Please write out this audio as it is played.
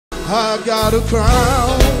I got a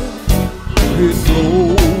crown with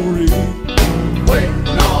glory waiting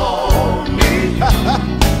on me.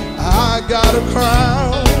 I got a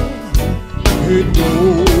crown with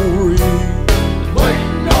glory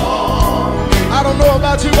waiting on me. I don't know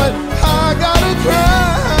about you, but I got a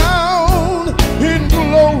crown in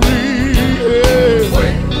glory, yeah,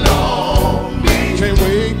 waiting on me. Can't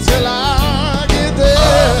wait till I get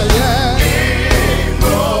there, yeah. In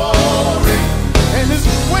glory, and it's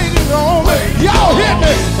waiting on me. Y'all hear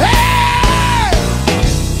me? Hey!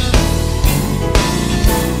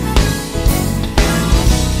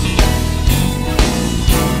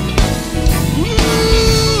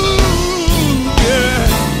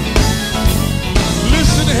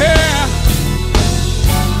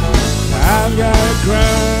 I've got a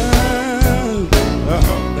crown up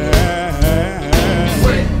there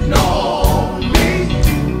waiting on me.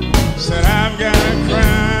 Said I've got a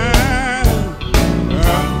crown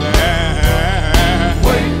up there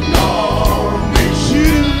waiting on me.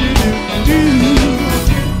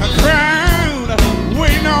 A crown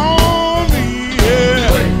waiting on me,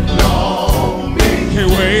 yeah. Waiting on me.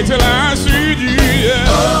 Can't wait till I see you, yeah.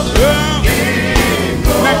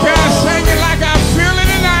 Now can I sing it like I feel it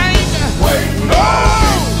tonight? Oh!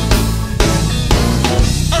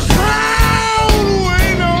 A crown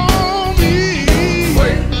waiting on me.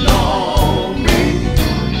 Waiting on me.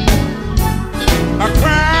 A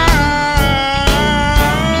crown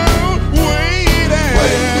waiting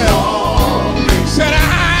on me. Said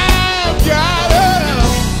I've got a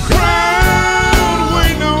crown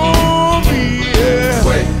waiting on me. Yeah.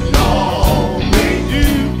 Waiting on me.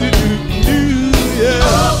 Yeah.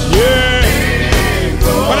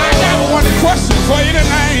 But I got one question for you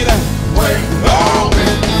tonight. Oh,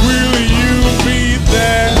 will you be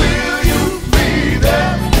there? Will you be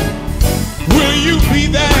there? Will you be there? Will you be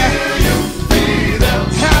there?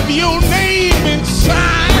 Have your name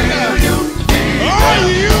inside? Will you be there? Are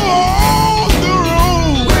you on the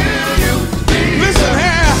road? Will you be there? Listen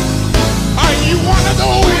here, are you one of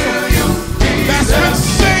those that's been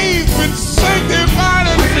saved, been sanctified,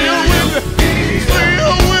 and filled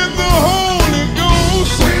with the Holy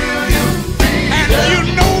Ghost? And you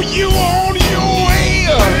know you on your way.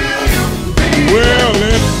 Well,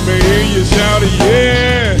 let me hear you shout,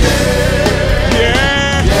 yeah,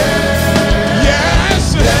 yeah, yes,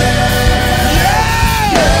 yeah.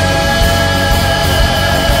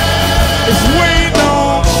 It's waiting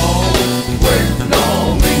on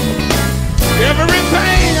me.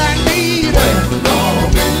 Everything I need,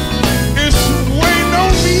 it's waiting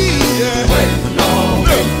on me.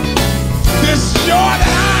 Look, this joy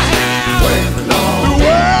that I have, the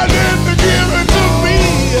world didn't give it to me.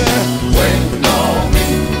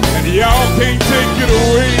 And y'all can't take it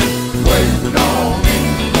away.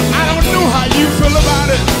 I don't know how you feel about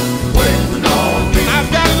it. I've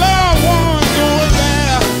got loved ones over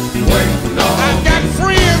there. I've got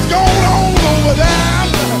friends going on over there.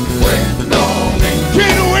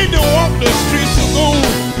 Can't wait to walk the streets of gold.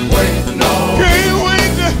 Can't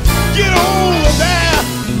wait to get over there.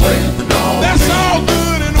 That's all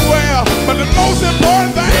good and well, but the most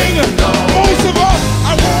important thing, most of all,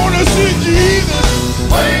 I want to see Jesus.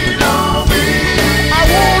 Wait on me. I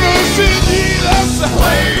want to see Jesus.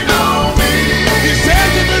 Wait on me. He says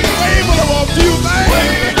you've been faithful of a few things.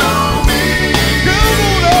 Wait on me. Come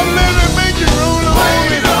on up, let me make you roll on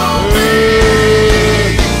me. Wait on me.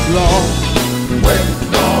 Lord. Wait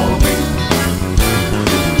on me.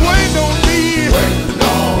 Wait on me. Wait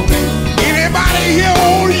on me. Anybody here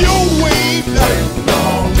on your way? Wait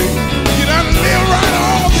on me. You done live right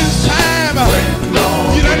all this time. Wait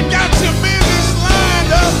on you done got your business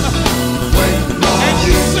lined up. Wait on and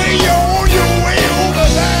you say you're on your way over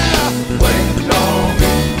there. Wait on me.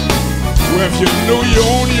 Well, if you know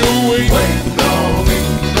you're on your way, wait on me.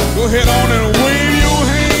 Go ahead on and wave your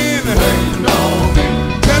hand. Wait on me.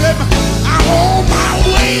 Tell him I'm on my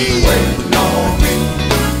way. Wait on me.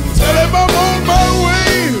 Tell him I'm on my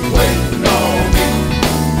way. Wait on me.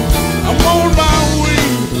 I'm on my way.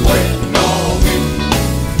 Wait on me.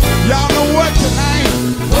 Y'all know what tonight?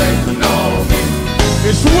 Wait on me.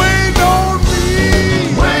 It's wait on me.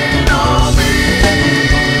 Wait on me.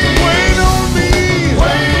 Wait on me.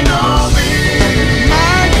 Wait on me.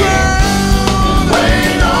 My crown.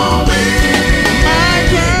 Wait on me. My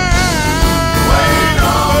crown. Wait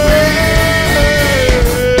on me.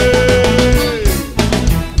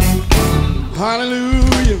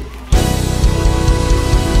 Hallelujah.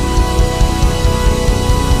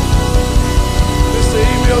 Mr.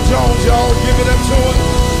 Emil Jones, y'all give it up to him.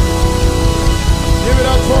 Give it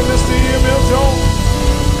up for Mr. Emil Jones.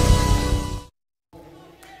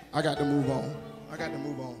 I got to move on. I got to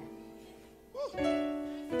move on. Jesus.